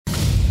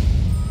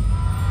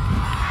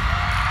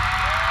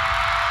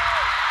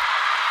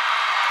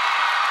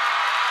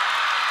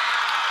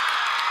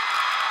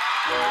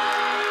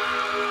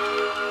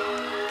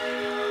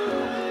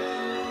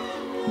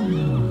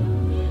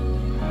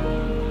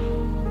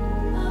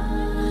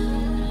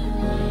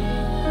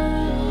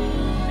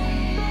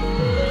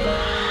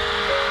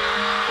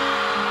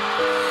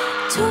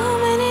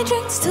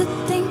thoughts to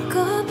think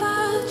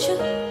about you.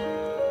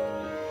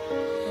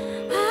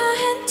 I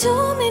had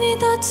too many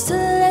thoughts to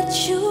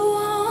let you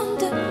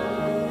wander.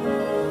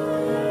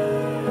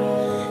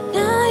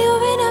 Now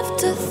you're an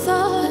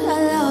afterthought, I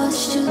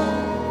lost you.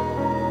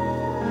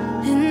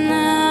 And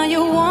now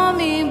you want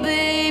me,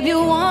 babe, you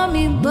want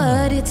me,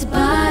 but it's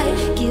by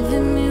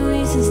giving me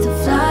reasons to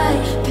fly.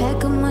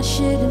 Pack up my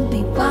shit and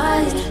be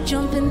wise.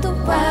 Jump in the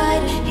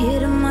ride,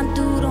 hitting my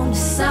dude on the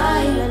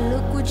side. And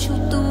look what you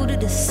do to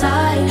the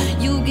side.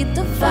 You get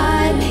the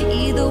vibe,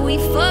 either we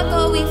fuck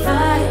or we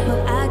fight. But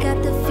I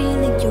got the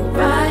feeling you're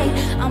right,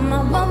 I'm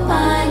out my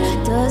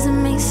mind.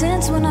 Doesn't make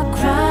sense when I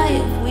cry.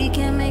 If we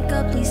can't make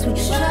up, at least we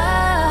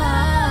try.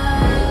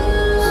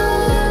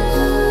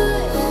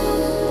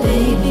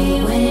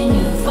 Baby, when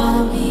you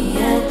fall me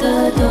at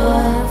the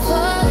door,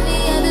 fall me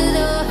at the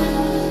door,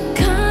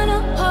 kinda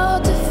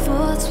hard to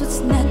force what's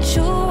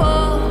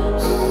natural.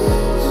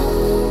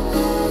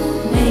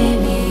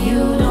 Maybe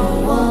you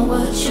don't want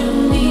what you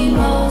need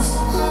most.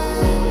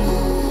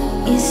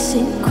 Is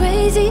it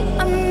crazy?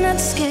 I'm not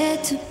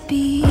scared to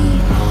be.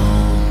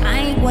 I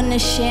ain't wanna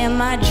share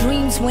my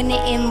dreams when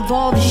it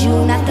involves you,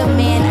 not the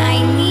man I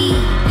need.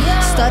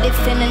 Started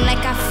feeling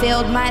like I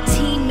failed my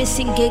team,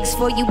 missing gigs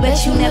for you,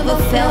 bet you never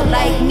felt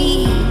like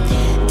me.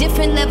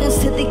 Different levels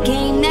to the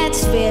game,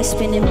 that's fair.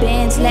 Spinning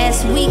bands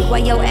last week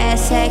while your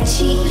ass act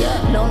cheap.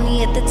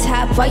 Lonely at the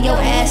top while your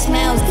ass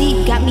smiles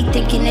deep. Got me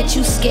thinking that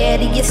you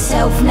scared of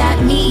yourself, not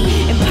me.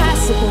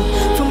 Impossible,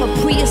 from a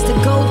Prius to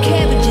gold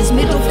carriages.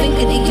 Middle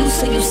finger to you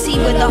so you see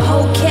where the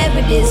whole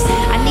carrot is.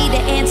 I need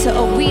an answer,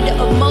 a reader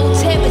of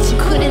motives. You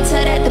couldn't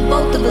tell that the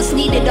both of us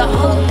needed a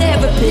whole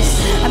therapist.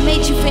 I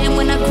made you fan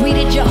when I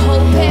greeted your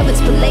whole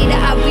parents, but later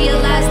I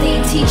realized they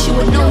didn't teach you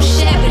with no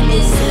sharing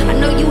this. I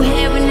know you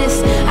hearing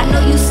this, I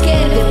know you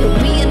scared of it, but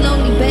being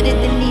lonely better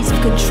than needs of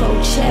control.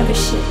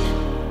 Cherish it.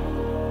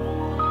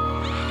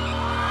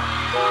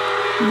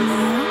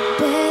 Now I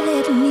barely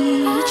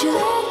need you.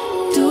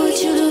 Do what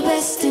you do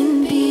best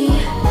and be.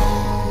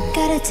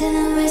 Gotta tell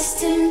him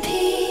rest in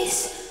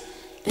peace.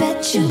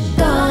 Bet you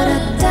thought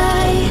I'd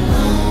die.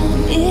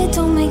 It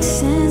don't make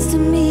sense to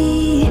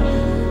me,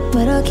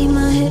 but I'll keep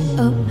my head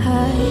up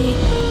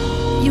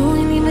high. You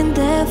ain't even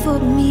there for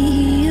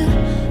me.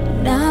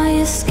 Now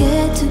you're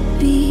scared to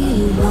be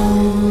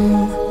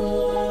alone.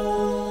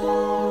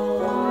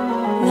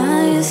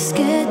 Now you're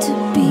scared to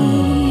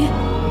be,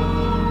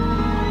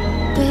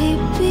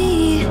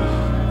 baby.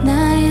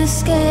 Now you're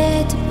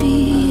scared to be